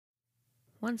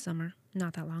One summer,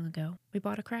 not that long ago, we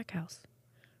bought a crack house,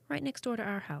 right next door to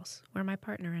our house, where my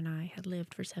partner and I had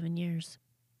lived for 7 years.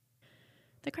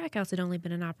 The crack house had only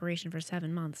been in operation for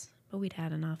 7 months, but we'd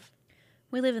had enough.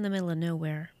 We live in the middle of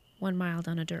nowhere, 1 mile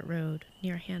down a dirt road,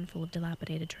 near a handful of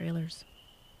dilapidated trailers.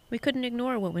 We couldn't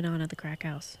ignore what went on at the crack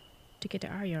house. To get to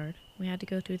our yard, we had to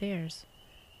go through theirs,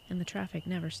 and the traffic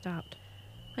never stopped.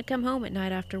 I'd come home at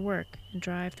night after work and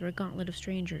drive through a gauntlet of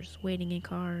strangers waiting in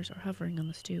cars or hovering on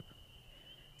the stoop.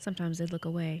 Sometimes they'd look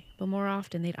away, but more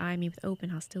often they'd eye me with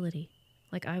open hostility,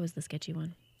 like I was the sketchy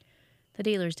one. The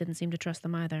dealers didn't seem to trust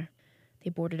them either. They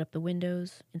boarded up the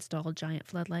windows, installed giant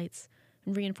floodlights,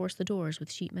 and reinforced the doors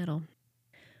with sheet metal.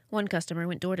 One customer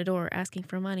went door to door asking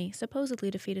for money, supposedly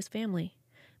to feed his family,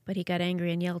 but he got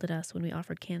angry and yelled at us when we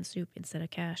offered canned soup instead of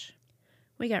cash.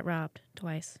 We got robbed,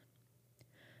 twice.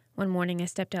 One morning I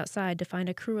stepped outside to find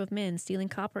a crew of men stealing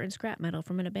copper and scrap metal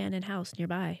from an abandoned house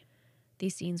nearby.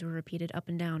 These scenes were repeated up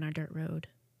and down our dirt road.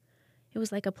 It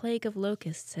was like a plague of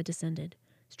locusts had descended,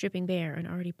 stripping bare an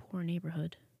already poor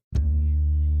neighborhood.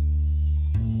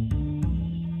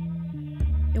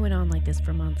 It went on like this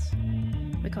for months.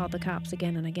 We called the cops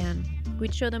again and again.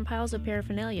 We'd show them piles of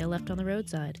paraphernalia left on the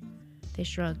roadside. They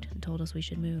shrugged and told us we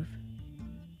should move.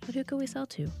 But who could we sell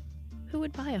to? Who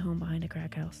would buy a home behind a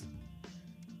crack house?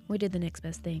 We did the next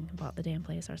best thing and bought the damn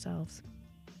place ourselves.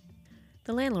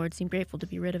 The landlord seemed grateful to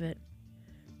be rid of it.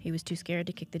 He was too scared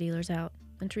to kick the dealers out,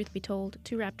 and truth be told,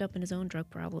 too wrapped up in his own drug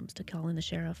problems to call in the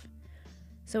sheriff.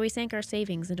 So we sank our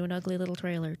savings into an ugly little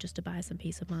trailer just to buy some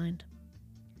peace of mind.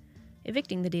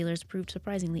 Evicting the dealers proved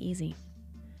surprisingly easy.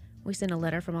 We sent a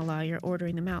letter from a lawyer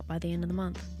ordering them out by the end of the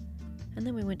month, and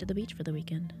then we went to the beach for the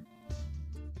weekend.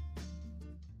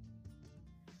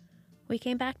 We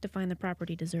came back to find the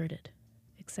property deserted,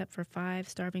 except for 5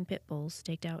 starving pit bulls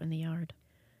staked out in the yard.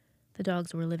 The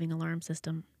dogs were a living alarm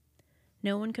system.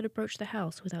 No one could approach the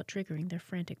house without triggering their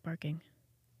frantic barking.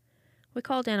 We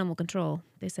called animal control.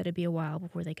 They said it'd be a while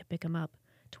before they could pick them up,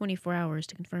 24 hours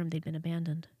to confirm they'd been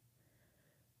abandoned.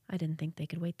 I didn't think they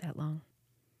could wait that long.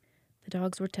 The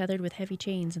dogs were tethered with heavy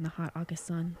chains in the hot August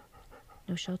sun.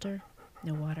 No shelter,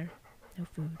 no water, no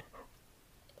food.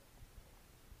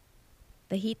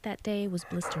 The heat that day was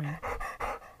blistering.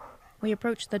 We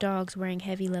approached the dogs wearing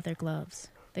heavy leather gloves,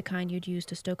 the kind you'd use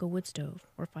to stoke a wood stove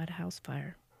or fight a house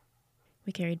fire.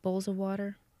 We carried bowls of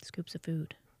water, scoops of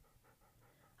food.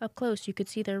 Up close, you could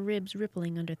see their ribs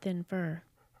rippling under thin fur.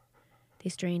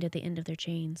 They strained at the end of their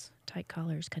chains, tight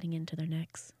collars cutting into their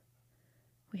necks.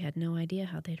 We had no idea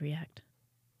how they'd react.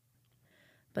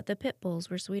 But the pit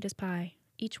bulls were sweet as pie,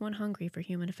 each one hungry for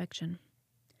human affection.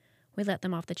 We let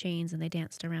them off the chains and they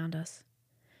danced around us.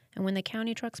 And when the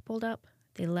county trucks pulled up,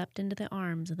 they leapt into the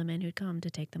arms of the men who'd come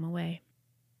to take them away.